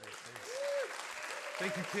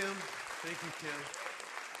Thank you, Kim. Thank you, Kim.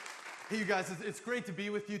 Hey, you guys, it's great to be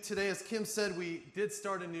with you today. As Kim said, we did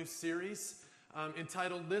start a new series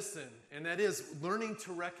entitled Listen, and that is learning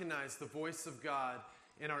to recognize the voice of God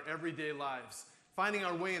in our everyday lives, finding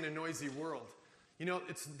our way in a noisy world. You know,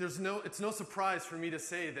 it's no surprise for me to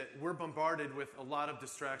say that we're bombarded with a lot of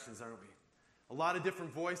distractions, aren't we? A lot of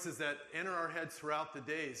different voices that enter our heads throughout the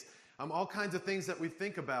days. All kinds of things that we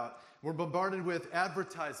think about. We're bombarded with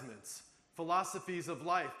advertisements, philosophies of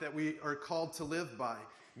life that we are called to live by,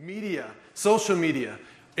 media, social media,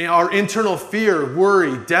 our internal fear,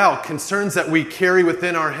 worry, doubt, concerns that we carry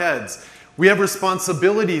within our heads. We have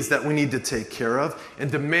responsibilities that we need to take care of and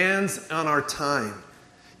demands on our time,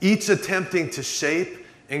 each attempting to shape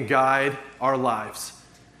and guide our lives.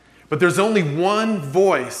 But there's only one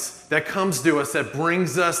voice that comes to us that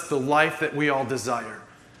brings us the life that we all desire.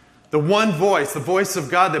 The one voice, the voice of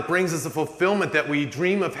God that brings us the fulfillment that we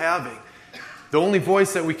dream of having. The only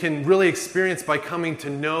voice that we can really experience by coming to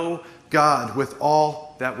know God with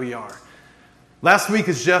all that we are. Last week,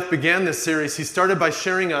 as Jeff began this series, he started by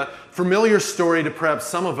sharing a familiar story to perhaps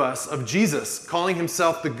some of us of Jesus, calling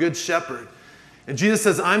himself the Good Shepherd. And Jesus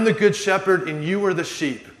says, I'm the Good Shepherd and you are the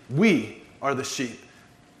sheep. We are the sheep.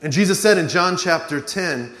 And Jesus said in John chapter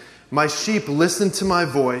 10, my sheep listen to my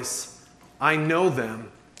voice, I know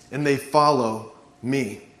them, and they follow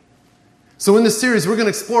me. So in this series, we're going to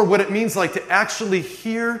explore what it means like to actually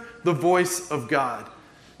hear the voice of God.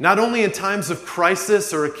 Not only in times of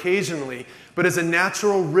crisis or occasionally, but as a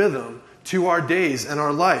natural rhythm to our days and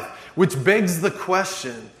our life. Which begs the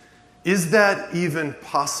question, is that even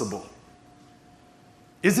possible?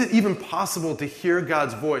 Is it even possible to hear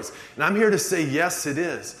God's voice? And I'm here to say, yes, it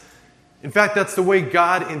is. In fact, that's the way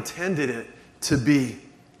God intended it to be.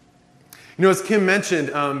 You know, as Kim mentioned,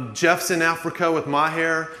 Jeff's in Africa with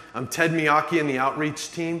Maher, Ted Miyake and the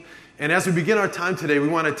outreach team. And as we begin our time today, we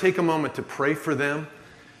want to take a moment to pray for them.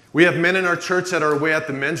 We have men in our church that are away at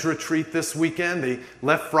the men's retreat this weekend. They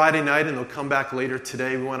left Friday night and they'll come back later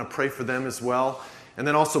today. We want to pray for them as well. And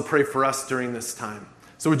then also pray for us during this time.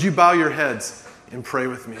 So would you bow your heads and pray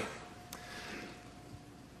with me?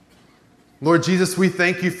 Lord Jesus, we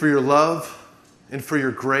thank you for your love and for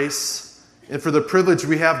your grace and for the privilege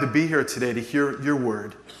we have to be here today to hear your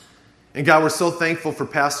word. And God, we're so thankful for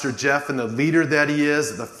Pastor Jeff and the leader that he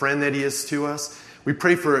is, the friend that he is to us. We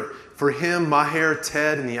pray for him, Maher,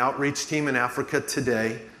 Ted, and the outreach team in Africa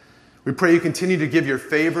today. We pray you continue to give your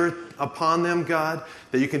favor upon them, God,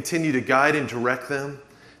 that you continue to guide and direct them,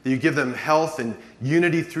 that you give them health and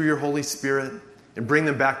unity through your Holy Spirit, and bring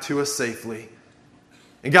them back to us safely.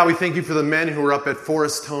 And God, we thank you for the men who are up at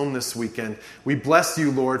Forest Home this weekend. We bless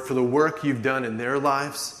you, Lord, for the work you've done in their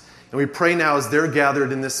lives. And we pray now as they're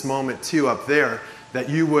gathered in this moment too up there, that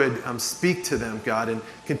you would speak to them, God, and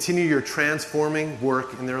continue your transforming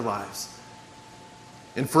work in their lives.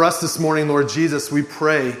 And for us this morning, Lord Jesus, we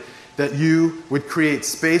pray that you would create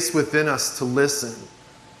space within us to listen.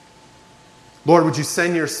 Lord, would you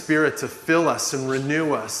send your Spirit to fill us and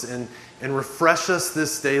renew us and refresh us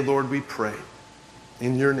this day, Lord, we pray.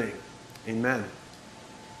 In your name, amen.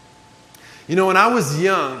 You know, when I was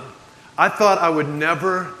young, I thought I would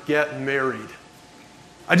never get married.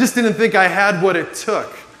 I just didn't think I had what it took,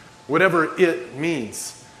 whatever it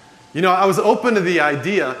means. You know, I was open to the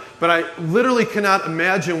idea, but I literally cannot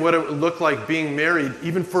imagine what it would look like being married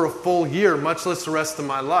even for a full year, much less the rest of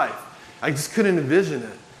my life. I just couldn't envision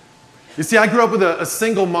it. You see, I grew up with a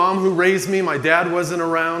single mom who raised me. My dad wasn't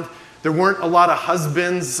around. There weren't a lot of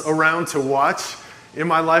husbands around to watch in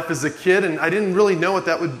my life as a kid, and I didn't really know what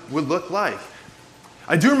that would look like.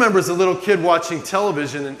 I do remember as a little kid watching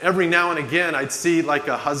television, and every now and again I'd see like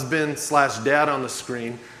a husband/dad on the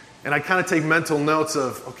screen, and I'd kind of take mental notes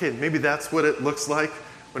of, okay, maybe that's what it looks like,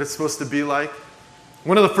 what it's supposed to be like.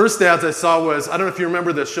 One of the first dads I saw was, I don't know if you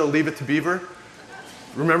remember the show Leave It to Beaver.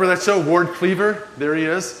 Remember that show, Ward Cleaver? There he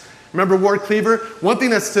is. Remember Ward Cleaver? One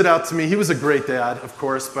thing that stood out to me, he was a great dad, of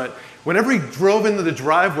course, but whenever he drove into the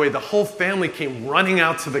driveway, the whole family came running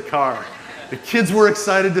out to the car. The kids were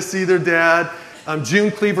excited to see their dad. June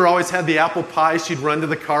Cleaver always had the apple pie she'd run to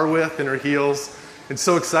the car with in her heels, and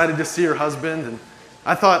so excited to see her husband. And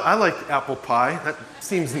I thought, I like apple pie. That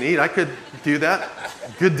seems neat. I could do that.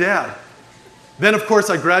 Good dad. Then, of course,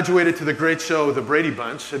 I graduated to the great show, The Brady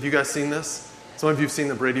Bunch. Have you guys seen this? Some of you have seen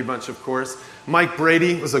The Brady Bunch, of course. Mike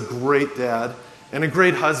Brady was a great dad and a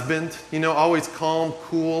great husband. You know, always calm,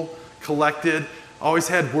 cool, collected, always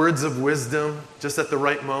had words of wisdom just at the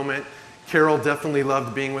right moment. Carol definitely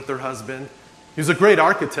loved being with her husband. He was a great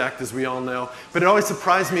architect, as we all know, but it always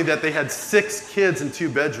surprised me that they had 6 kids in 2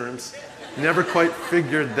 bedrooms. Never quite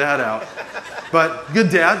figured that out. But good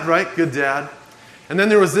dad, right? Good dad. And then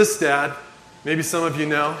there was this dad, maybe some of you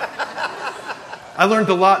know. I learned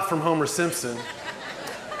a lot from Homer Simpson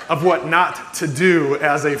of what not to do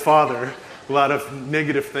as a father. A lot of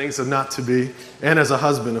negative things of not to be, and as a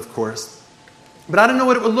husband, of course. But I didn't know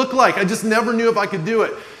what it would look like. I just never knew if I could do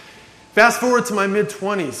it. Fast forward to my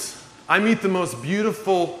mid-20s. I meet the most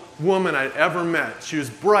beautiful woman I'd ever met. She was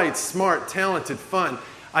bright, smart, talented, fun.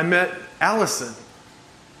 I met Allison.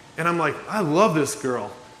 And I'm like, I love this girl.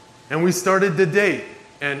 And we started to date.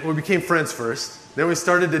 And we became friends first. Then we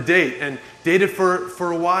started to date and dated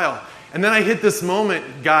for a while. And then I hit this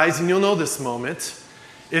moment, guys, and you'll know this moment,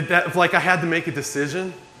 like I had to make a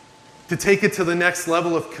decision to take it to the next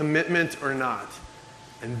level of commitment or not.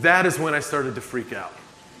 And that is when I started to freak out.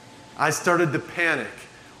 I started to panic.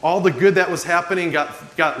 All the good that was happening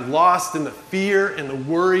got lost in the fear and the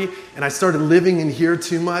worry, and I started living in here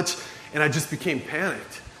too much, and I just became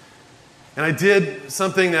panicked. And I did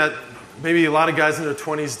something that maybe a lot of guys in their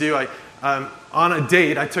 20s do. On a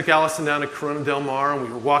date, I took Allison down to Corona Del Mar, and we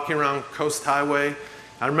were walking around Coast Highway.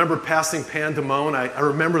 I remember passing Pandemone. I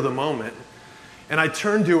remember the moment. And I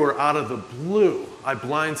turned to her out of the blue. I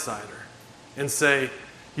blindside her and say,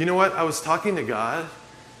 you know what? I was talking to God,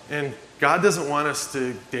 and God doesn't want us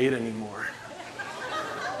to date anymore.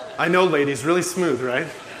 I know, ladies, really smooth, right?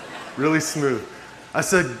 Really smooth. I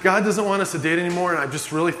said, God doesn't want us to date anymore, and I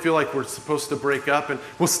just really feel like we're supposed to break up, and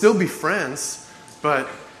we'll still be friends, but...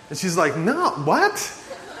 And she's like, no, what?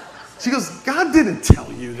 She goes, God didn't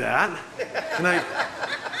tell you that. And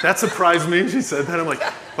that surprised me. She said that. I'm like,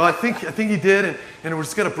 well, I think he did, and we're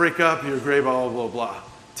just going to break up. You're great, blah, blah, blah, blah.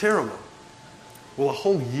 Terrible. Well, a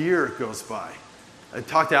whole year goes by. I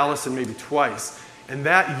talked to Allison maybe twice. And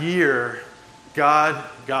that year, God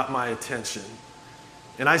got my attention.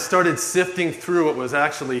 And I started sifting through what was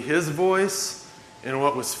actually his voice and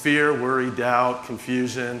what was fear, worry, doubt,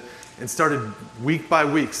 confusion, and started week by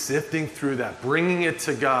week sifting through that, bringing it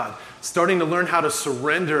to God, starting to learn how to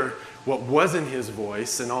surrender what wasn't his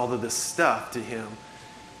voice and all of this stuff to him,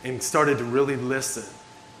 and started to really listen.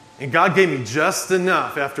 And God gave me just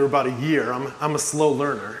enough after about a year. I'm a slow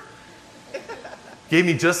learner. Gave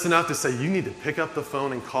me just enough to say, you need to pick up the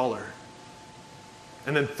phone and call her.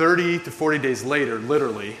 And then 30 to 40 days later,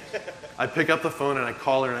 literally, I pick up the phone and I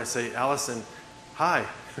call her and I say, Allison, hi,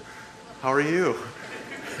 how are you?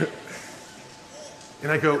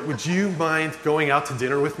 And I go, would you mind going out to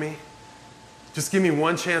dinner with me? Just give me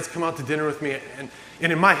one chance, come out to dinner with me. And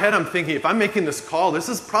in my head, I'm thinking, if I'm making this call, this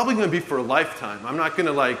is probably going to be for a lifetime. I'm not going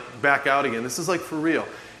to back out again. This is for real.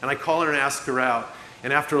 And I call her and ask her out.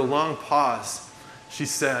 And after a long pause, she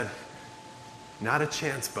said, not a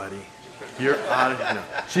chance, buddy. You're out of here. No,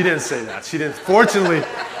 she didn't say that. She didn't. Fortunately,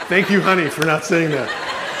 thank you, honey, for not saying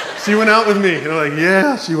that. She went out with me. And I'm like,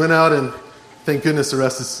 yeah, she went out, and thank goodness the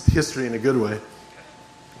rest is history in a good way.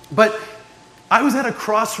 But I was at a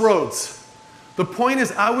crossroads. The point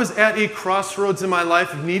is, I was at a crossroads in my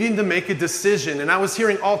life needing to make a decision, and I was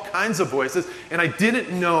hearing all kinds of voices, and I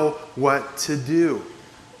didn't know what to do.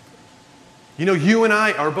 You know, you and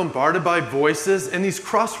I are bombarded by voices and these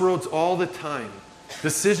crossroads all the time.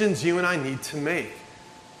 Decisions you and I need to make.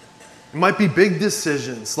 It might be big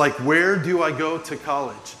decisions, like where do I go to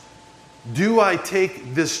college? Do I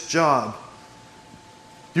take this job?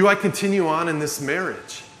 Do I continue on in this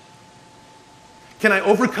marriage? Can I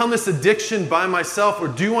overcome this addiction by myself, or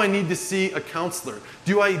do I need to see a counselor?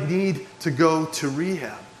 Do I need to go to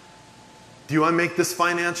rehab? Do I make this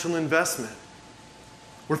financial investment?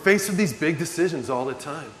 We're faced with these big decisions all the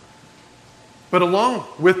time. But along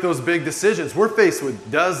with those big decisions, we're faced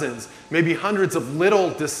with dozens, maybe hundreds of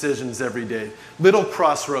little decisions every day, little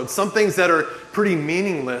crossroads, some things that are pretty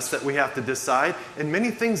meaningless that we have to decide, and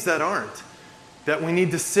many things that aren't, that we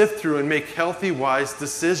need to sift through and make healthy, wise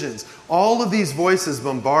decisions. All of these voices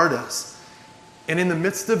bombard us. And in the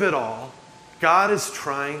midst of it all, God is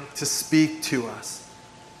trying to speak to us,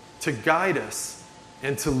 to guide us,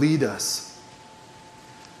 and to lead us.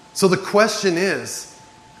 So the question is,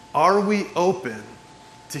 are we open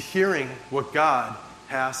to hearing what God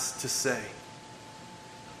has to say?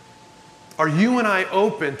 Are you and I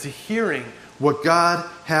open to hearing what God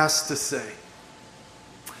has to say?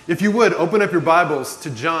 If you would, open up your Bibles to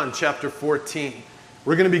John chapter 14.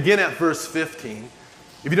 We're going to begin at verse 15.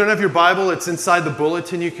 If you don't have your Bible, it's inside the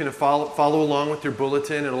bulletin. You can follow along with your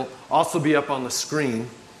bulletin. It'll also be up on the screen.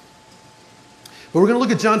 But we're going to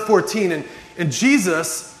look at John 14. And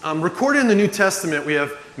Jesus, recorded in the New Testament, we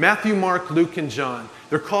have Matthew, Mark, Luke, and John.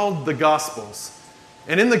 They're called the Gospels.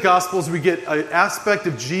 And in the Gospels, we get an aspect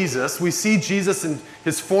of Jesus. We see Jesus in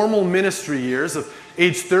his formal ministry years of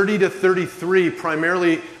age 30 to 33,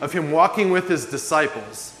 primarily of him walking with his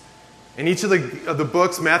disciples. And each of the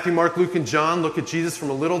books, Matthew, Mark, Luke, and John, look at Jesus from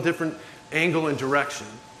a little different angle and direction.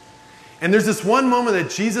 And there's this one moment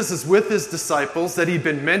that Jesus is with his disciples that he'd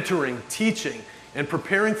been mentoring, teaching, and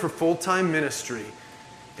preparing for full-time ministry.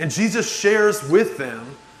 And Jesus shares with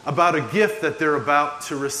them about a gift that they're about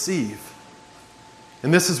to receive.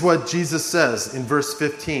 And this is what Jesus says in verse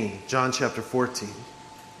 15, John chapter 14.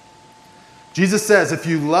 Jesus says, "If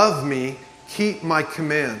you love me, keep my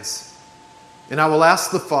commands. And I will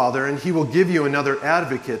ask the Father, and he will give you another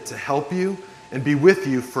advocate to help you and be with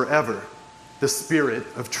you forever, the Spirit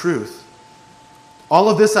of truth. All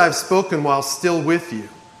of this I have spoken while still with you.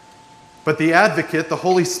 But the advocate, the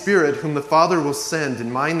Holy Spirit, whom the Father will send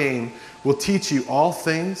in my name, will teach you all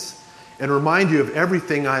things and remind you of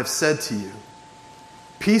everything I have said to you.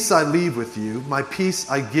 Peace I leave with you, my peace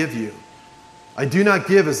I give you. I do not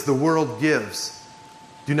give as the world gives.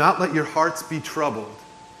 Do not let your hearts be troubled,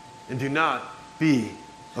 and do not be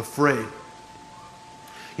afraid."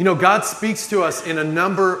 You know, God speaks to us in a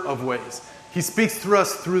number of ways. He speaks through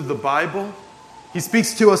us through the Bible. He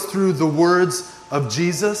speaks to us through the words of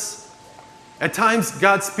Jesus. At times,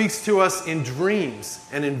 God speaks to us in dreams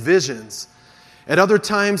and in visions. At other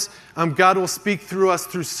times, God will speak through us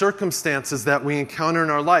through circumstances that we encounter in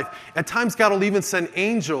our life. At times, God will even send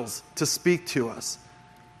angels to speak to us.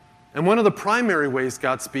 And one of the primary ways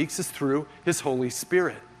God speaks is through His Holy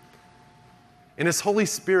Spirit. And His Holy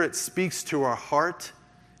Spirit speaks to our heart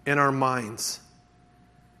and our minds.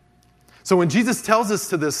 So when Jesus tells us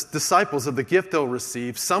to the disciples of the gift they'll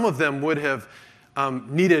receive, some of them would have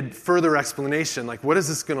needed further explanation, like what is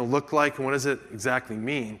this going to look like and what does it exactly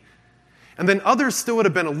mean? And then others still would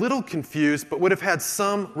have been a little confused, but would have had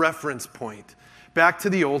some reference point back to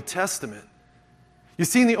the Old Testament. You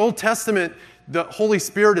see, in the Old Testament, the Holy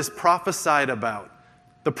Spirit is prophesied about.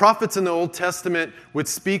 The prophets in the Old Testament would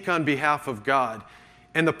speak on behalf of God,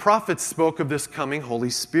 and the prophets spoke of this coming Holy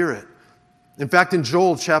Spirit. In fact, in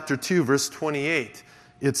Joel chapter 2, verse 28,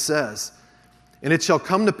 it says, "And it shall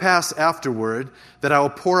come to pass afterward that I will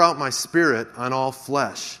pour out my Spirit on all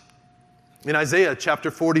flesh." In Isaiah chapter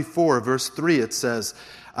 44, verse 3, it says,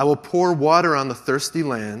 "I will pour water on the thirsty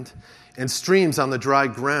land and streams on the dry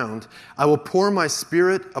ground. I will pour my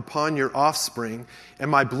Spirit upon your offspring and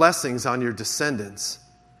my blessings on your descendants."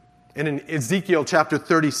 And in Ezekiel chapter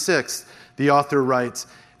 36, the author writes,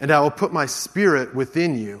 "And I will put my Spirit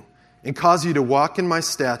within you and cause you to walk in my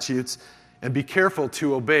statutes and be careful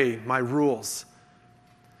to obey my rules."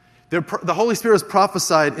 The Holy Spirit is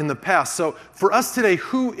prophesied in the past. So for us today,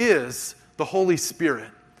 who is the Holy Spirit?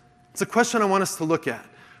 It's a question I want us to look at.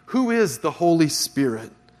 Who is the Holy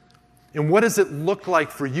Spirit? And what does it look like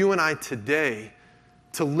for you and I today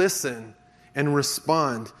to listen and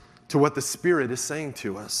respond to what the Spirit is saying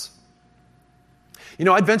to us? You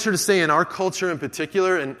know, I'd venture to say in our culture in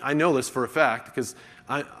particular, and I know this for a fact because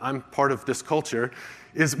I'm part of this culture,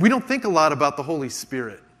 is we don't think a lot about the Holy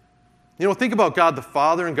Spirit. You know, think about God the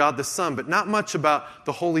Father and God the Son, but not much about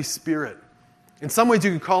the Holy Spirit. In some ways,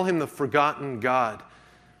 you could call him the forgotten God.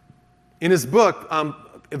 In his book,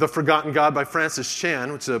 The Forgotten God by Francis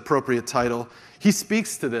Chan, which is an appropriate title, he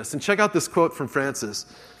speaks to this. And check out this quote from Francis.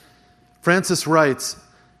 Francis writes,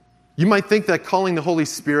 "You might think that calling the Holy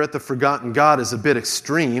Spirit the forgotten God is a bit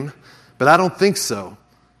extreme, but I don't think so.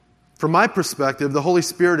 From my perspective, the Holy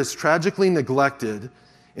Spirit is tragically neglected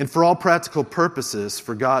and for all practical purposes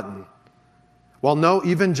forgotten. While no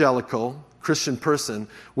evangelical Christian person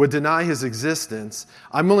would deny his existence,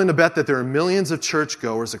 I'm willing to bet that there are millions of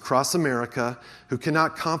churchgoers across America who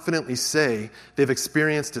cannot confidently say they've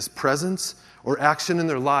experienced his presence or action in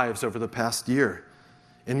their lives over the past year.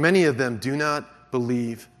 And many of them do not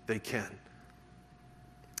believe they can."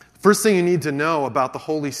 First thing you need to know about the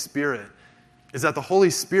Holy Spirit is that the Holy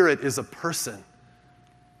Spirit is a person.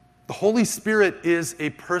 The Holy Spirit is a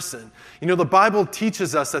person. You know, the Bible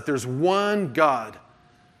teaches us that there's one God,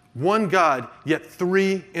 yet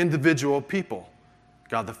three individual people.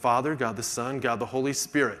 God the Father, God the Son, God the Holy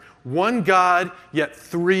Spirit. One God, yet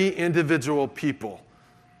three individual people.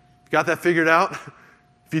 Got that figured out?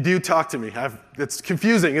 If you do, talk to me. It's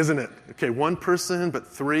confusing, isn't it? Okay, one person, but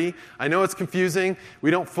three. I know it's confusing. We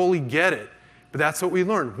don't fully get it. But that's what we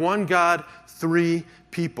learned. One God, three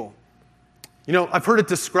people. You know, I've heard it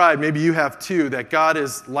described, maybe you have too, that God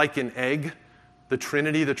is like an egg, the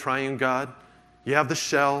Trinity, the triune God. You have the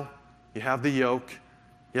shell, you have the yolk,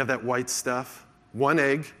 you have that white stuff. One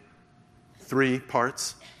egg, three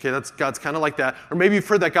parts. Okay, God's kind of like that. Or maybe you've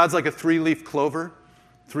heard that God's like a three-leaf clover.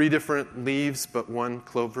 Three different leaves, but one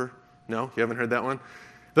clover. No, you haven't heard that one?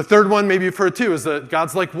 The third one maybe you've heard too is that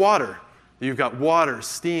God's like water. You've got water,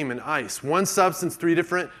 steam, and ice. One substance, three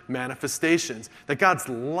different manifestations. That God's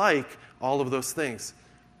like all of those things.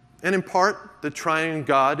 And in part, the triune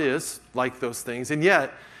God is like those things. And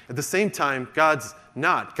yet, at the same time, God's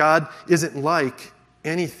not. God isn't like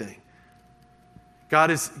anything. God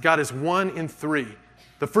is one in three.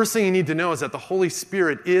 The first thing you need to know is that the Holy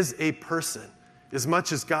Spirit is a person, as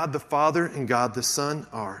much as God the Father and God the Son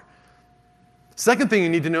are. Second thing you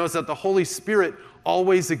need to know is that the Holy Spirit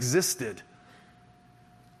always existed.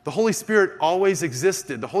 The Holy Spirit always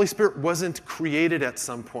existed. The Holy Spirit wasn't created at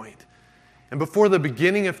some point. And before the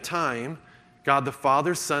beginning of time, God the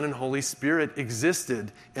Father, Son, and Holy Spirit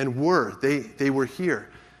existed and were. They were here.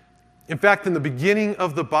 In fact, in the beginning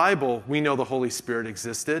of the Bible, we know the Holy Spirit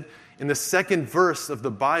existed. In the second verse of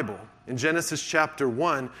the Bible, in Genesis chapter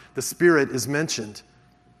 1, the Spirit is mentioned.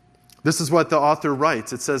 This is what the author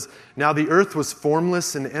writes. It says, "Now the earth was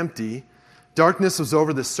formless and empty. Darkness was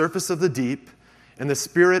over the surface of the deep, and the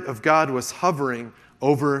Spirit of God was hovering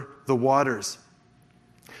over the waters."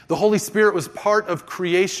 The Holy Spirit was part of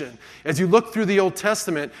creation. As you look through the Old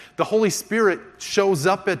Testament, the Holy Spirit shows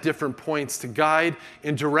up at different points to guide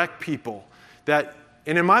and direct people.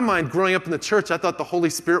 And in my mind, growing up in the church, I thought the Holy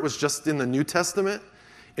Spirit was just in the New Testament.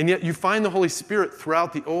 And yet you find the Holy Spirit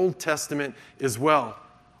throughout the Old Testament as well,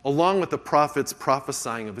 along with the prophets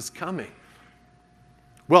prophesying of his coming.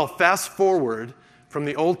 Well, fast forward from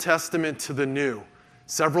the Old Testament to the New,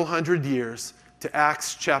 several hundred years, to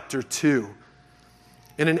Acts chapter 2.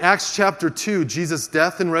 And in Acts chapter 2, Jesus'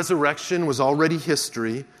 death and resurrection was already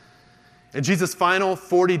history, and Jesus' final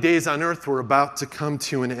 40 days on earth were about to come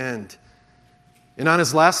to an end. And on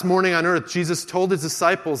his last morning on earth, Jesus told his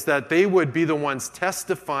disciples that they would be the ones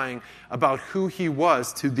testifying about who he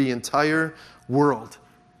was to the entire world.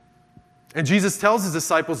 And Jesus tells his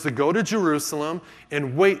disciples to go to Jerusalem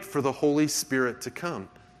and wait for the Holy Spirit to come.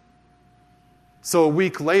 So a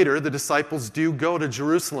week later, the disciples do go to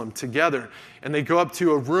Jerusalem together, and they go up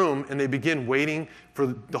to a room and they begin waiting for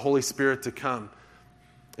the Holy Spirit to come.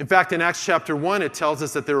 In fact, in Acts chapter 1, it tells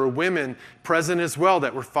us that there were women present as well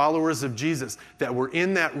that were followers of Jesus, that were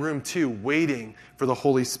in that room too, waiting for the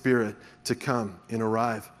Holy Spirit to come and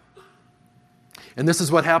arrive. And this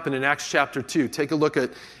is what happened in Acts chapter 2. Take a look at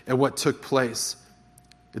what took place.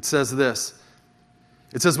 It says this.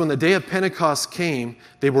 It says, "When the day of Pentecost came,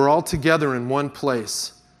 they were all together in one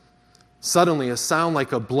place. Suddenly, a sound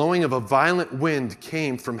like a blowing of a violent wind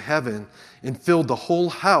came from heaven and filled the whole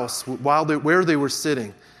house where they were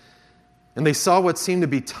sitting. And they saw what seemed to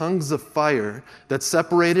be tongues of fire that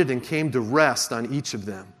separated and came to rest on each of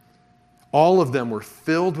them. All of them were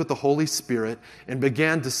filled with the Holy Spirit and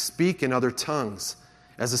began to speak in other tongues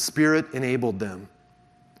as the Spirit enabled them.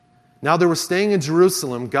 Now there were staying in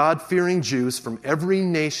Jerusalem God-fearing Jews from every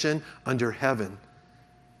nation under heaven.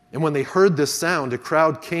 And when they heard this sound, a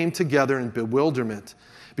crowd came together in bewilderment,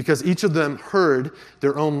 because each of them heard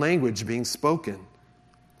their own language being spoken.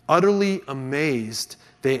 Utterly amazed,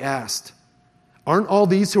 they asked, 'Aren't all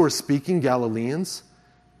these who are speaking Galileans?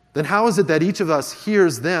 Then how is it that each of us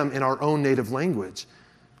hears them in our own native language?'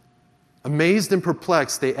 Amazed and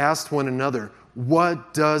perplexed, they asked one another,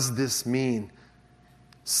 'What does this mean?'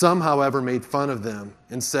 Some, however, made fun of them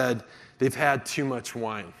and said, 'They've had too much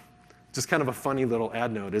wine.'" Just kind of a funny little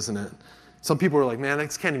ad note, isn't it? Some people were like, "Man,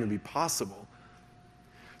 this can't even be possible."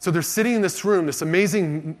 So they're sitting in this room, this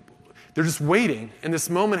amazing, they're just waiting, and this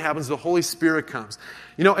moment happens, the Holy Spirit comes.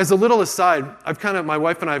 You know, as a little aside, my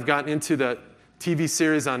wife and I have gotten into the TV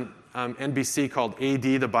series on NBC called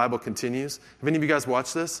AD, The Bible Continues. Have any of you guys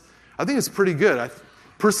watched this? I think it's pretty good.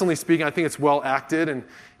 Personally speaking, I think it's well acted and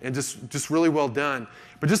just really well done.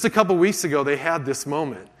 But just a couple weeks ago, they had this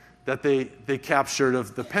moment that they captured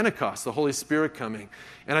of the Pentecost, the Holy Spirit coming.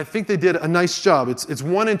 And I think they did a nice job. It's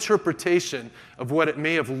one interpretation of what it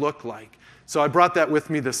may have looked like. So I brought that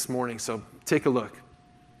with me this morning, so take a look.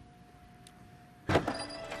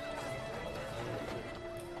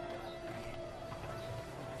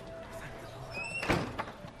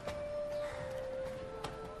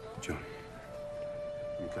 John,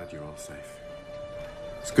 I'm glad you're all safe.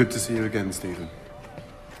 It's good to see you again, Stephen.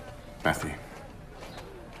 Matthew.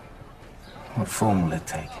 What form will it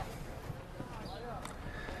take?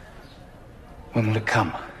 When will it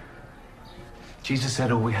come? Jesus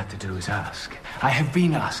said all we have to do is ask. I have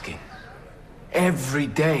been asking. Every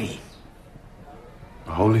day.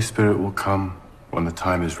 The Holy Spirit will come when the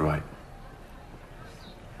time is right.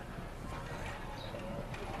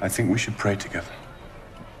 I think we should pray together.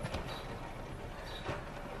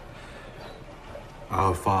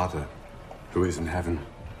 Our Father, who is in heaven,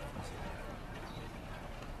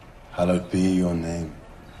 hallowed be your name.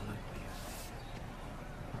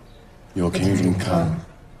 Your kingdom come,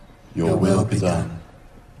 your will be done,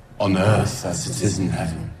 on earth as it is in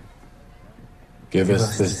heaven. Give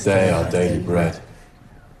us this day our daily bread,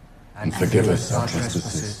 and forgive us our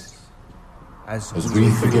trespasses, as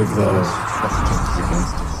we forgive those who trespass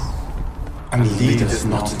against us. And lead us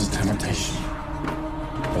not into temptation,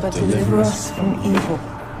 but deliver us from evil.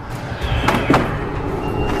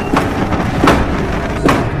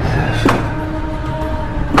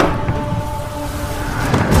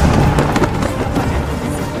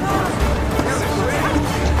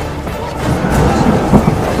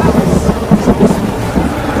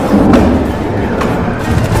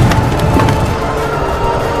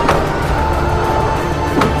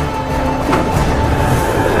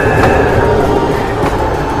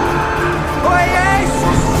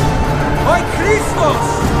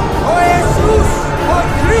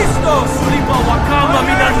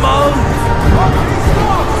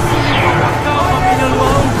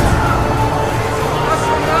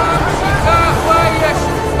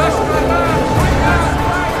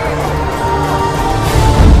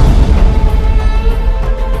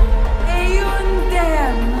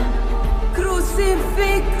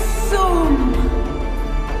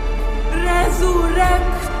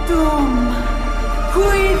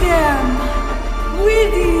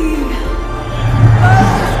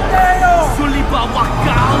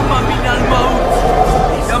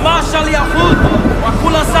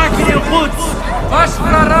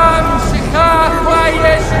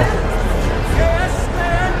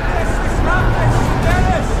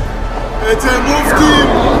 את המופתים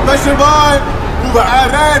בשמיים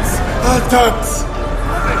ובארץ הטט.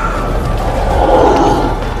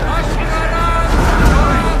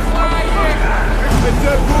 את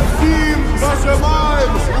המופתים בשמיים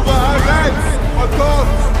ובארץ הטט.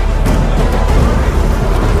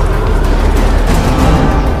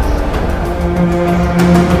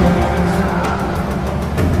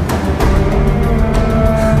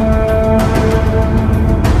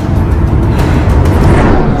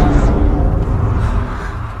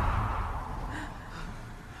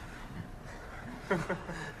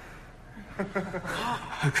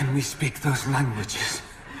 How can we speak those languages?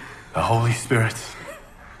 The Holy Spirit,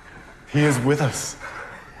 He is with us.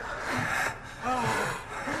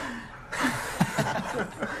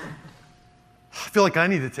 I feel like I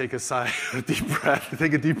need to take a deep breath.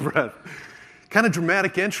 Take a deep breath. Kind of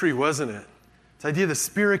dramatic entry, wasn't it? This idea the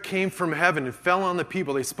Spirit came from heaven and fell on the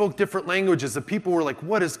people. They spoke different languages. The people were like,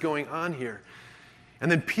 what is going on here?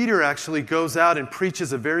 And then Peter actually goes out and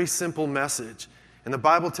preaches a very simple message. And the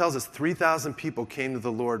Bible tells us 3,000 people came to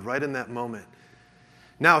the Lord right in that moment.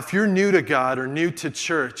 Now, if you're new to God or new to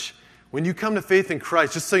church, when you come to faith in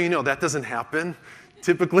Christ, just so you know, that doesn't happen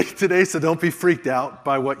typically today, so don't be freaked out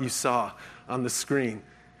by what you saw on the screen.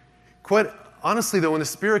 Quite honestly, though, when the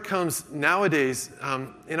Spirit comes nowadays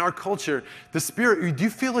in our culture, the Spirit, do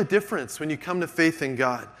you feel a difference when you come to faith in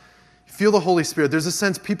God? You feel the Holy Spirit. There's a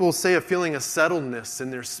sense, people say, of feeling a settledness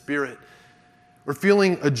in their spirit, or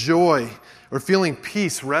feeling a joy, or feeling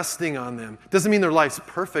peace resting on them. Doesn't mean their life's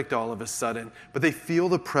perfect all of a sudden, but they feel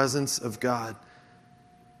the presence of God.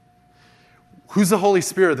 Who's the Holy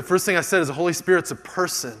Spirit? The first thing I said is the Holy Spirit's a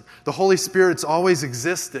person. The Holy Spirit's always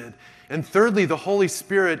existed. And thirdly, the Holy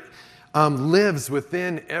Spirit lives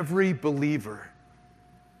within every believer.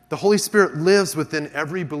 The Holy Spirit lives within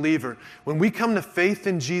every believer. When we come to faith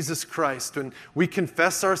in Jesus Christ, when we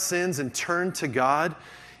confess our sins and turn to God,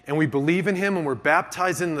 and we believe in Him, and we're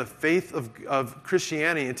baptized in the faith of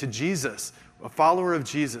Christianity into Jesus, a follower of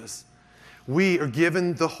Jesus, we are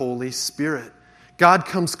given the Holy Spirit. God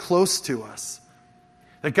comes close to us.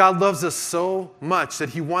 That God loves us so much that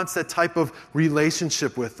He wants that type of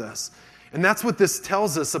relationship with us. And that's what this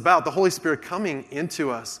tells us about the Holy Spirit coming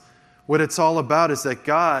into us. What it's all about is that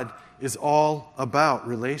God is all about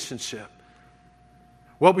relationship.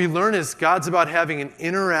 What we learn is God's about having an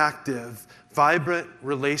interactive, vibrant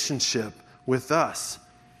relationship with us.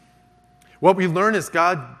 What we learn is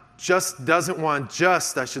God just doesn't want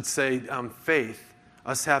faith,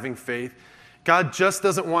 us having faith. God just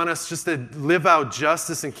doesn't want us just to live out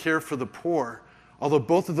justice and care for the poor, although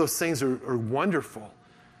both of those things are wonderful.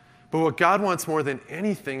 But what God wants more than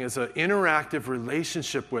anything is an interactive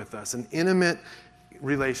relationship with us, an intimate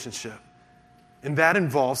relationship. And that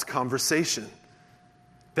involves conversation.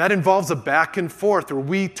 That involves a back and forth where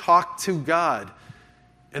we talk to God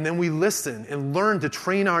and then we listen and learn to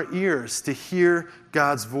train our ears to hear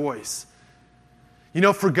God's voice. You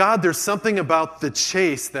know, for God, there's something about the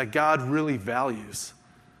chase that God really values.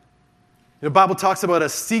 The Bible talks about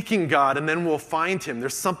us seeking God and then we'll find Him.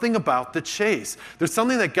 There's something about the chase. There's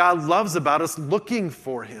something that God loves about us looking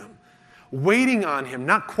for Him. waiting on him,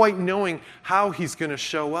 not quite knowing how he's going to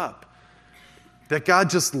show up. That God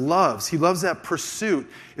just loves. He loves that pursuit.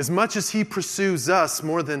 As much as he pursues us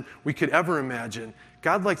more than we could ever imagine,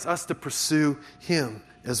 God likes us to pursue him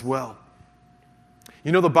as well.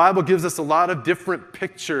 You know, the Bible gives us a lot of different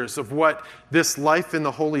pictures of what this life in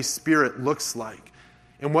the Holy Spirit looks like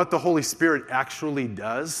and what the Holy Spirit actually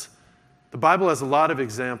does. The Bible has a lot of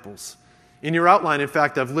examples. In your outline, in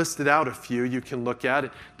fact, I've listed out a few you can look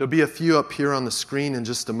at. There'll be a few up here on the screen in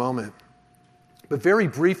just a moment. But very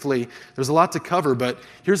briefly, there's a lot to cover, but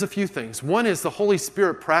here's a few things. One is the Holy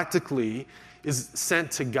Spirit practically is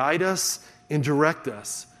sent to guide us and direct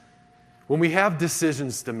us. When we have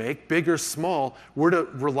decisions to make, big or small, we're to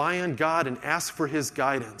rely on God and ask for his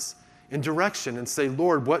guidance and direction and say,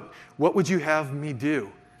 Lord, what would you have me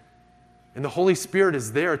do? And the Holy Spirit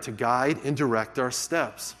is there to guide and direct our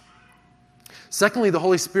steps. Secondly, the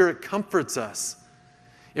Holy Spirit comforts us.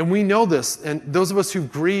 And we know this, and those of us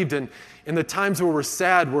who've grieved and in the times where we're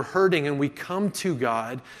sad, we're hurting, and we come to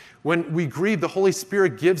God, when we grieve, the Holy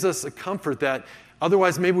Spirit gives us a comfort that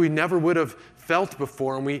otherwise maybe we never would have felt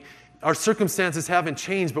before, and our circumstances haven't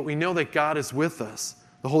changed, but we know that God is with us.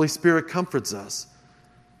 The Holy Spirit comforts us.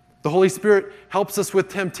 The Holy Spirit helps us with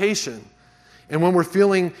temptation. And when we're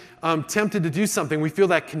feeling tempted to do something, we feel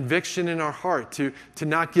that conviction in our heart to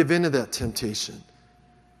not give in to that temptation.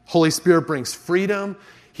 Holy Spirit brings freedom.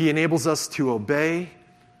 He enables us to obey.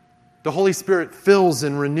 The Holy Spirit fills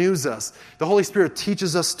and renews us. The Holy Spirit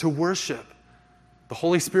teaches us to worship. The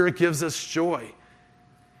Holy Spirit gives us joy.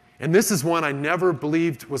 And this is one I never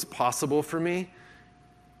believed was possible for me,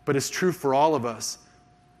 but it's true for all of us.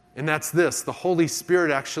 And that's this: the Holy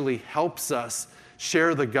Spirit actually helps us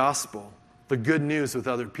share the gospel, the good news with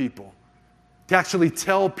other people. To actually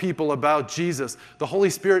tell people about Jesus, the Holy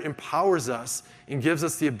Spirit empowers us and gives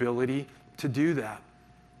us the ability to do that.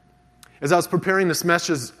 As I was preparing this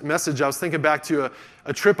message, I was thinking back to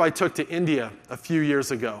a trip I took to India a few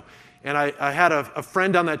years ago. And I had a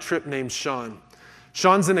friend on that trip named Sean.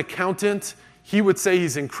 Sean's an accountant. He would say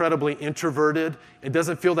he's incredibly introverted and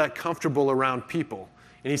doesn't feel that comfortable around people.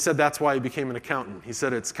 And he said that's why he became an accountant. He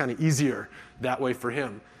said it's kind of easier that way for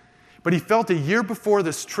him. But he felt a year before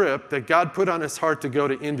this trip that God put on his heart to go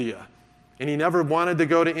to India. And he never wanted to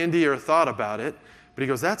go to India or thought about it. But he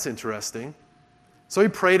goes, that's interesting. So he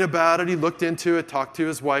prayed about it, he looked into it, talked to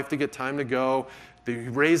his wife to get time to go, he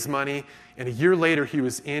raised money, and a year later he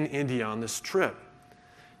was in India on this trip.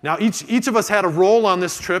 Now each of us had a role on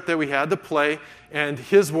this trip that we had to play, and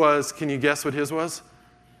his was, can you guess what his was?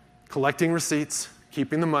 Collecting receipts,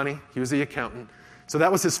 keeping the money. He was the accountant. So that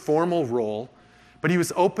was his formal role, but he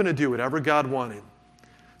was open to do whatever God wanted.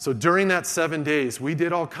 So during that 7 days, we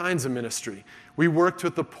did all kinds of ministry. We worked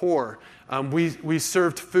with the poor. We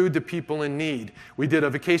served food to people in need. We did a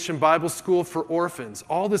vacation Bible school for orphans.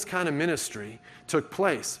 All this kind of ministry took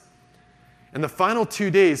place. And the final 2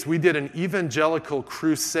 days, we did an evangelical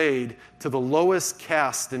crusade to the lowest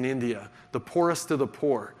caste in India, the poorest of the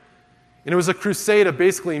poor. And it was a crusade of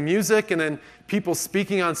basically music and then people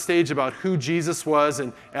speaking on stage about who Jesus was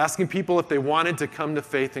and asking people if they wanted to come to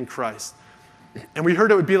faith in Christ. And we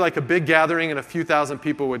heard it would be like a big gathering and a few thousand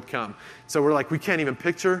people would come. So we're like, we can't even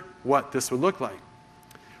picture what this would look like.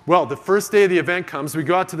 Well, the first day of the event comes, we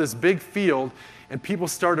go out to this big field and people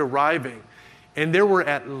start arriving. And there were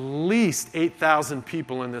at least 8,000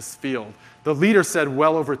 people in this field. The leader said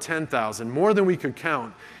well over 10,000, more than we could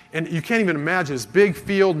count. And you can't even imagine this big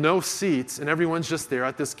field, no seats, and everyone's just there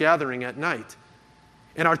at this gathering at night.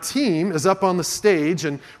 And our team is up on the stage,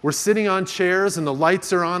 and we're sitting on chairs, and the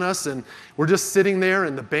lights are on us, and we're just sitting there,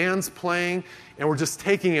 and the band's playing, and we're just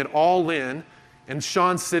taking it all in. And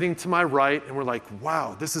Sean's sitting to my right, and we're like,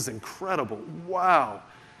 wow, this is incredible. Wow.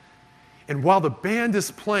 And while the band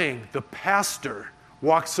is playing, the pastor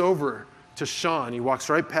walks over to Sean. He walks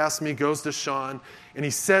right past me, goes to Sean, and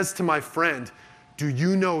he says to my friend, do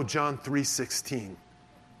you know John 3:16?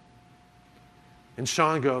 And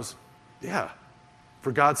Sean goes, yeah.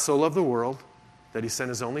 For God so loved the world that he sent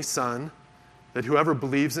his only Son, that whoever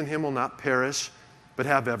believes in him will not perish, but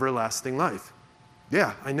have everlasting life.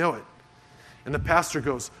 Yeah, I know it. And the pastor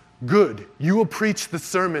goes, good, you will preach the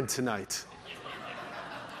sermon tonight.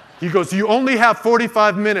 He goes, you only have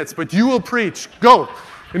 45 minutes, but you will preach. Go.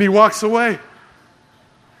 And he walks away.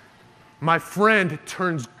 My friend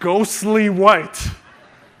turns ghostly white.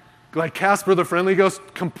 Like Casper the Friendly Ghost,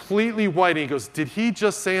 completely white. And he goes, did he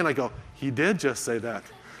just say? And I go, he did just say that.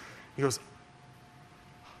 He goes,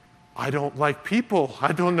 I don't like people.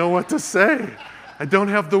 I don't know what to say. I don't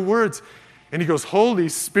have the words. And he goes, Holy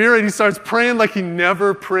Spirit. He starts praying like he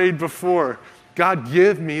never prayed before. God,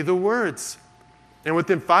 give me the words. And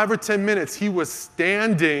within 5 or 10 minutes, he was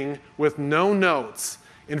standing with no notes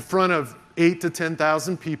in front of 8,000 to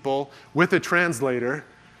 10,000 people with a translator,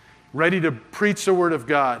 ready to preach the word of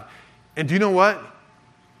God. And do you know what?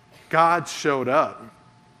 God showed up.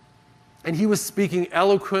 And he was speaking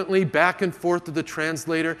eloquently back and forth to the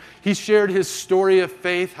translator. He shared his story of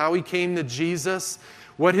faith, how he came to Jesus,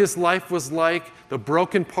 what his life was like, the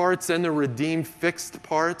broken parts and the redeemed, fixed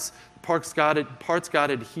parts, parts God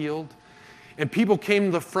had healed. And people came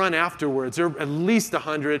to the front afterwards. There were at least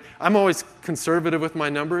 100. I'm always conservative with my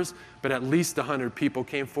numbers, but at least 100 people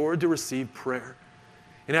came forward to receive prayer.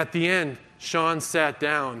 And at the end, Sean sat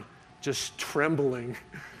down, just trembling,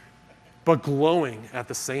 but glowing at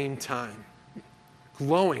the same time.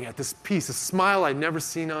 Glowing at this peace, a smile I'd never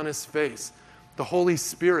seen on his face. The Holy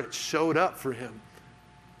Spirit showed up for him,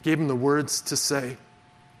 gave him the words to say.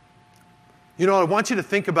 You know, I want you to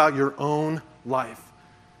think about your own life.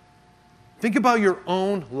 Think about your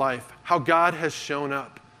own life, how God has shown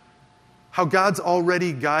up, how God's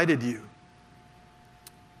already guided you.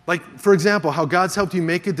 Like, for example, how God's helped you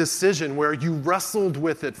make a decision where you wrestled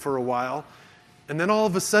with it for a while, and then all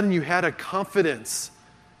of a sudden you had a confidence,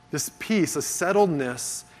 this peace, a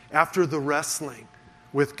settledness after the wrestling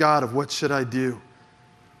with God of what should I do.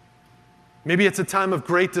 Maybe it's a time of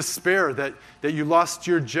great despair that you lost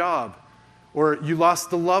your job, or you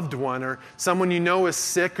lost a loved one, or someone you know is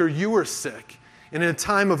sick, or you were sick. And in a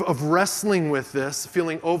time of wrestling with this,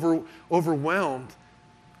 feeling overwhelmed,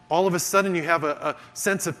 all of a sudden you have a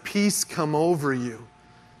sense of peace come over you,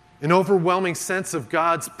 an overwhelming sense of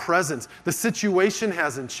God's presence. The situation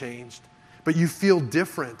hasn't changed, but you feel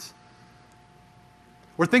different.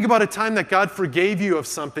 Or think about a time that God forgave you of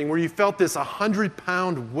something where you felt this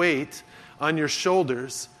 100-pound weight on your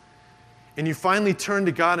shoulders, and you finally turned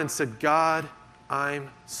to God and said, God, I'm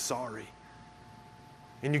sorry.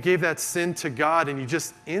 And you gave that sin to God, and you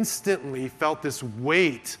just instantly felt this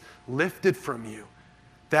weight lifted from you.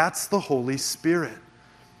 That's the Holy Spirit.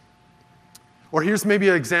 Or here's maybe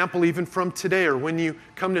an example even from today, or when you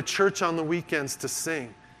come to church on the weekends to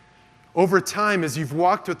sing. Over time, as you've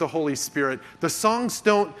walked with the Holy Spirit, the songs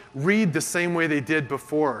don't read the same way they did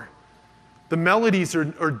before. The melodies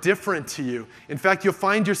are different to you. In fact, you'll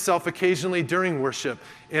find yourself occasionally during worship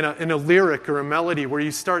in a lyric or a melody where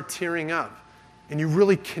you start tearing up and you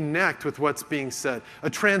really connect with what's being said. A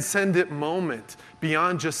transcendent moment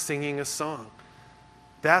beyond just singing a song.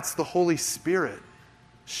 That's the Holy Spirit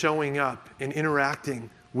showing up and interacting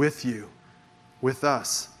with you, with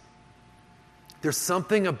us. There's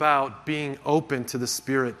something about being open to the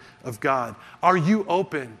Spirit of God. Are you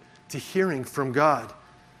open to hearing from God?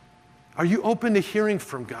 Are you open to hearing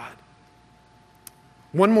from God?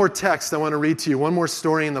 One more text I want to read to you, one more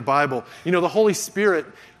story in the Bible. You know, the Holy Spirit,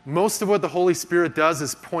 most of what the Holy Spirit does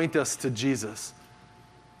is point us to Jesus.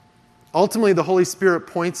 Ultimately, the Holy Spirit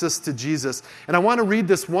points us to Jesus. And I want to read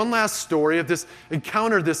this one last story of this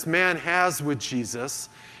encounter this man has with Jesus.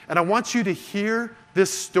 And I want you to hear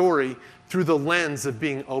this story through the lens of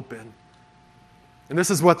being open. And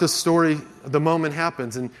this is what the story, the moment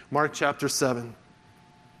happens in Mark chapter 7.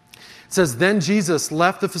 It says, Then Jesus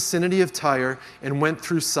left the vicinity of Tyre and went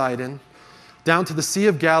through Sidon, down to the Sea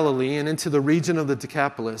of Galilee and into the region of the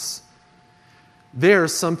Decapolis. There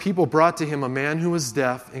some people brought to him a man who was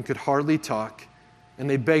deaf and could hardly talk, and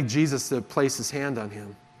they begged Jesus to place his hand on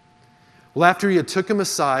him. Well, after he had took him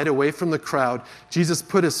aside, away from the crowd, Jesus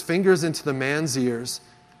put his fingers into the man's ears.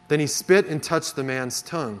 Then he spit and touched the man's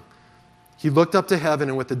tongue. He looked up to heaven,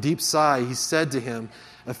 and with a deep sigh, he said to him,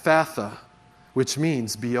 Ephphatha, which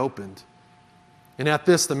means be opened. And at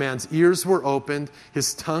this, the man's ears were opened,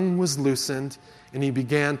 his tongue was loosened, and he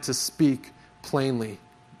began to speak plainly.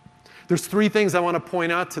 There's 3 things I want to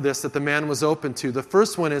point out to this that the man was open to. The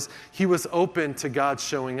first one is he was open to God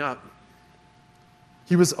showing up.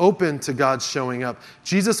 He was open to God showing up.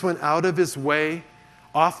 Jesus went out of his way,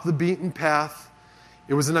 off the beaten path.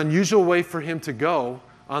 It was an unusual way for him to go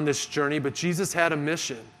on this journey, but Jesus had a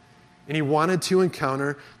mission, and he wanted to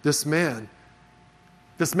encounter this man.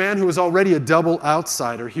 This man who was already a double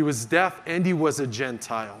outsider. He was deaf and he was a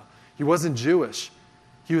Gentile. He wasn't Jewish.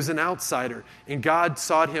 He was an outsider, and God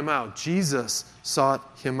sought him out. Jesus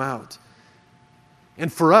sought him out.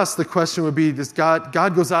 And for us, the question would be, does God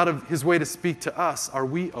goes out of his way to speak to us. Are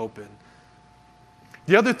we open?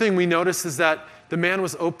 The other thing we notice is that the man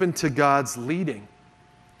was open to God's leading.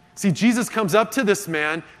 See, Jesus comes up to this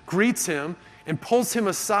man, greets him, and pulls him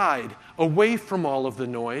aside, away from all of the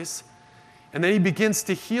noise. And then he begins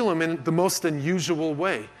to heal him in the most unusual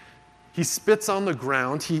way. He spits on the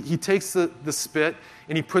ground. He takes the spit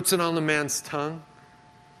and he puts it on the man's tongue.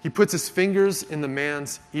 He puts his fingers in the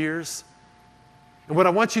man's ears. And what I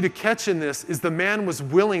want you to catch in this is the man was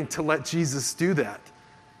willing to let Jesus do that.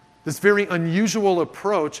 This very unusual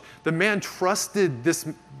approach, the man trusted this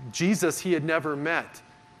Jesus he had never met.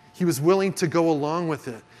 He was willing to go along with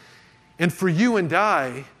it. And for you and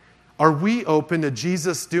I, are we open to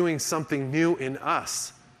Jesus doing something new in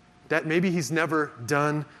us that maybe he's never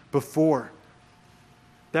done before?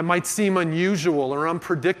 That might seem unusual or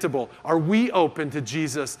unpredictable. Are we open to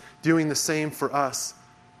Jesus doing the same for us?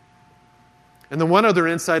 And the one other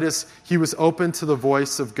insight is he was open to the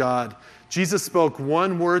voice of God. Jesus spoke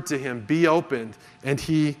one word to him, be opened, and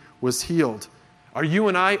he was healed. Are you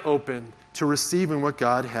and I open to receiving what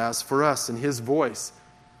God has for us in his voice?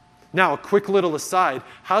 Now, a quick little aside,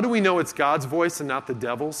 how do we know it's God's voice and not the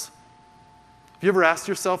devil's? Have you ever asked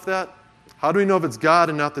yourself that? How do we know if it's God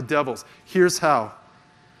and not the devil's? Here's how.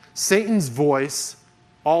 Satan's voice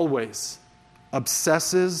always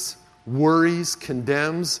obsesses, worries,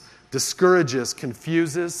 condemns, discourages,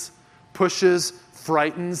 confuses, pushes,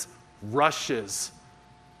 frightens, rushes.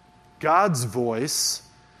 God's voice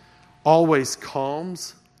always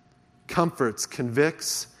calms, comforts,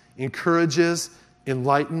 convicts, encourages,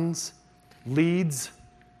 enlightens, leads,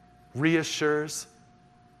 reassures,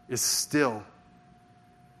 is still.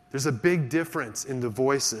 There's a big difference in the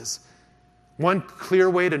voices. One clear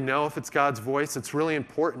way to know if it's God's voice, it's really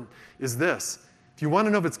important, is this. If you want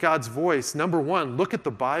to know if it's God's voice, number one, look at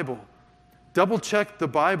the Bible. Double check the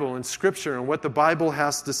Bible and Scripture and what the Bible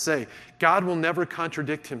has to say. God will never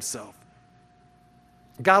contradict himself.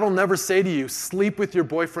 God will never say to you, sleep with your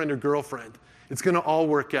boyfriend or girlfriend. It's going to all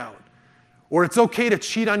work out. Or it's okay to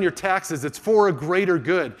cheat on your taxes. It's for a greater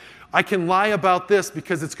good. I can lie about this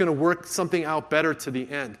because it's going to work something out better to the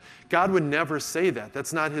end. God would never say that.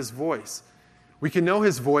 That's not his voice. We can know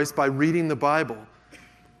his voice by reading the Bible.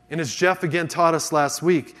 And as Jeff again taught us last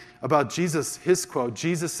week about Jesus, his quote,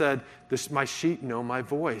 Jesus said, my sheep know my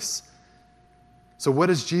voice. So what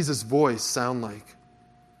does Jesus' voice sound like?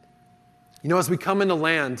 You know, as we come into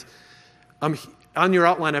land, on your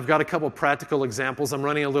outline, I've got a couple practical examples. I'm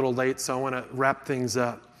running a little late, so I want to wrap things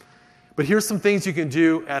up. But here's some things you can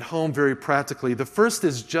do at home very practically. The first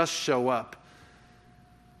is just show up.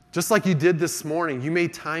 Just like you did this morning, you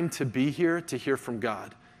made time to be here to hear from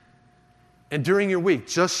God. And during your week,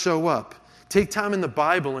 just show up. Take time in the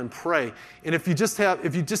Bible and pray. And if you just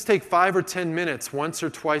take 5 or 10 minutes once or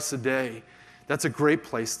twice a day, that's a great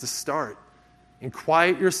place to start. And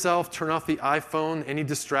quiet yourself, turn off the iPhone, any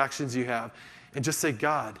distractions you have, and just say,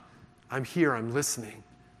 God, I'm here, I'm listening.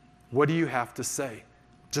 What do you have to say?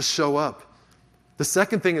 Just show up. The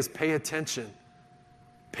second thing is pay attention.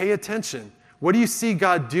 Pay attention. What do you see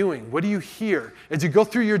God doing? What do you hear? As you go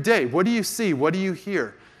through your day, what do you see? What do you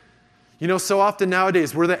hear? You know, so often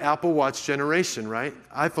nowadays, we're the Apple Watch generation, right?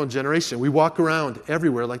 iPhone generation. We walk around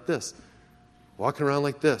everywhere like this. Walking around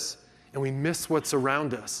like this. And we miss what's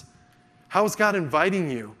around us. How is God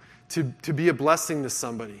inviting you to be a blessing to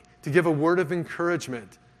somebody? To give a word of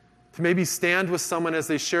encouragement? To maybe stand with someone as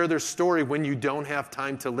they share their story when you don't have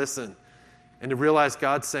time to listen? And to realize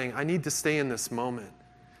God's saying, I need to stay in this moment.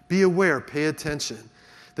 Be aware, pay attention.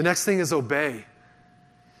 The next thing is obey.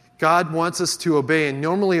 God wants us to obey, and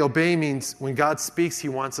normally obey means when God speaks, he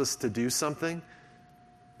wants us to do something.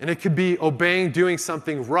 And it could be obeying, doing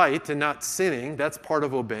something right and not sinning. That's part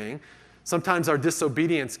of obeying. Sometimes our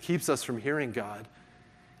disobedience keeps us from hearing God.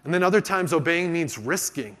 And then other times obeying means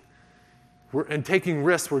risking and taking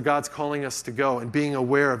risks where God's calling us to go and being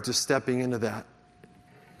aware of just stepping into that.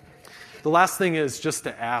 The last thing is just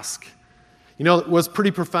to ask. You know, it was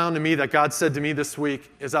pretty profound to me that God said to me this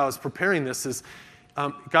week as I was preparing this is,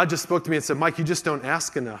 God just spoke to me and said, Mike, you just don't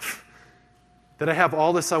ask enough. That I have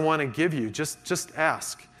all this I want to give you. Just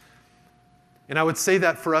ask. And I would say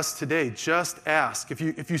that for us today. Just ask.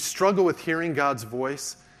 If you struggle with hearing God's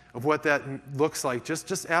voice, of what that looks like,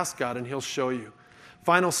 just ask God and he'll show you.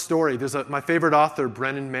 Final story. There's my favorite author,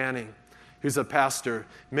 Brennan Manning, who's a pastor,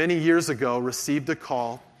 many years ago received a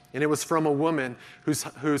call, and it was from a woman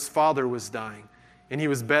whose father was dying, and he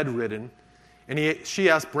was bedridden. And she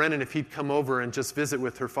asked Brennan if he'd come over and just visit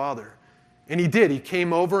with her father. And he did. He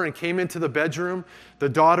came over and came into the bedroom. The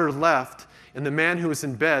daughter left, and the man who was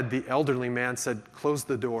in bed, the elderly man, said, close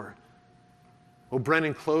the door. Well,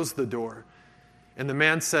 Brennan closed the door. And the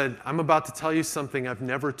man said, I'm about to tell you something I've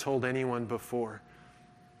never told anyone before.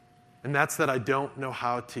 And that's that I don't know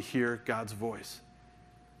how to hear God's voice.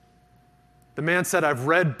 The man said, I've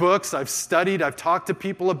read books, I've studied, I've talked to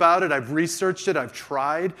people about it, I've researched it, I've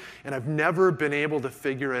tried, and I've never been able to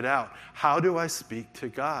figure it out. How do I speak to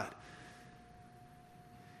God?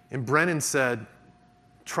 And Brennan said,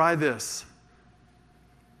 try this.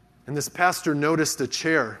 And this pastor noticed a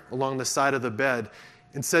chair along the side of the bed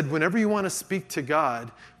and said, whenever you want to speak to God,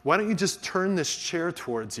 why don't you just turn this chair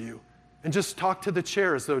towards you and just talk to the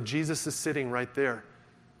chair as though Jesus is sitting right there.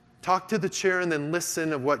 Talk to the chair and then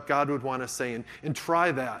listen of what God would want to say and try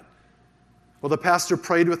that. Well, the pastor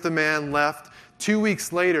prayed with the man, left. 2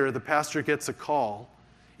 weeks later, the pastor gets a call,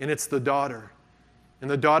 and it's the daughter. And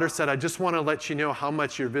the daughter said, I just want to let you know how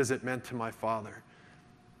much your visit meant to my father.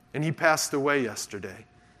 And he passed away yesterday.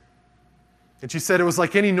 And she said it was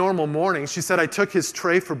like any normal morning. She said, I took his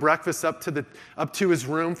tray for breakfast up to his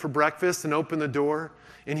room for breakfast and opened the door,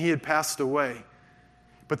 and he had passed away.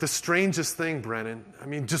 But the strangest thing, Brennan,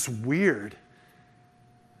 just weird,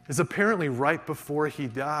 is apparently right before he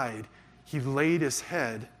died, he laid his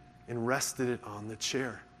head and rested it on the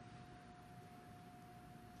chair.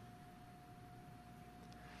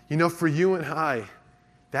 For you and I,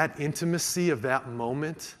 that intimacy of that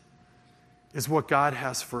moment is what God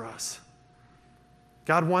has for us.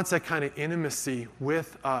 God wants that kind of intimacy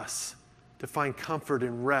with us to find comfort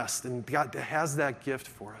and rest, and God has that gift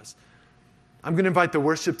for us. I'm going to invite the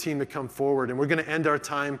worship team to come forward, and we're going to end our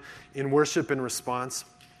time in worship and response.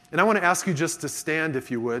 And I want to ask you just to stand, if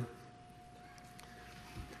you would.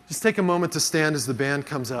 Just take a moment to stand as the band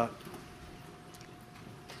comes up.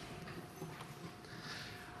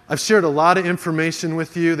 I've shared a lot of information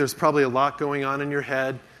with you. There's probably a lot going on in your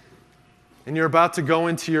head, and you're about to go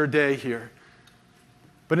into your day here.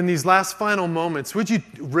 But in these last final moments, would you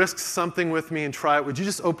risk something with me and try it? Would you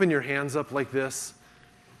just open your hands up like this?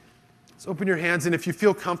 Just open your hands, and if you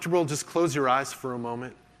feel comfortable, just close your eyes for a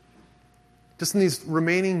moment. Just in these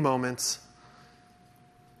remaining moments.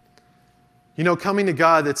 Coming to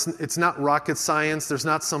God, it's not rocket science. There's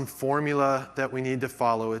not some formula that we need to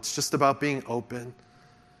follow. It's just about being open.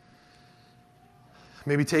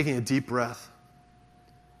 Maybe taking a deep breath.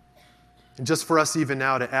 And just for us even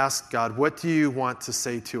now to ask God, what do you want to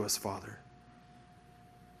say to us, Father?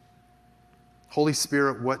 Holy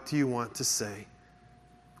Spirit, what do you want to say?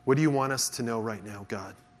 What do you want us to know right now,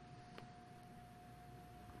 God?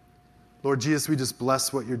 Lord Jesus, we just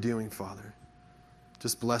bless what you're doing, Father.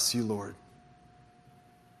 Just bless you, Lord.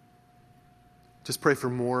 Just pray for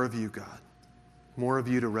more of you, God. More of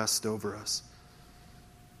you to rest over us.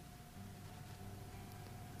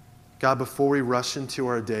 God, before we rush into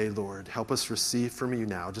our day, Lord, help us receive from you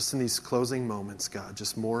now, just in these closing moments, God,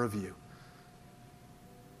 just more of you.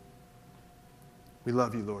 We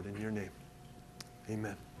love you, Lord, in your name.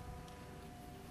 Amen.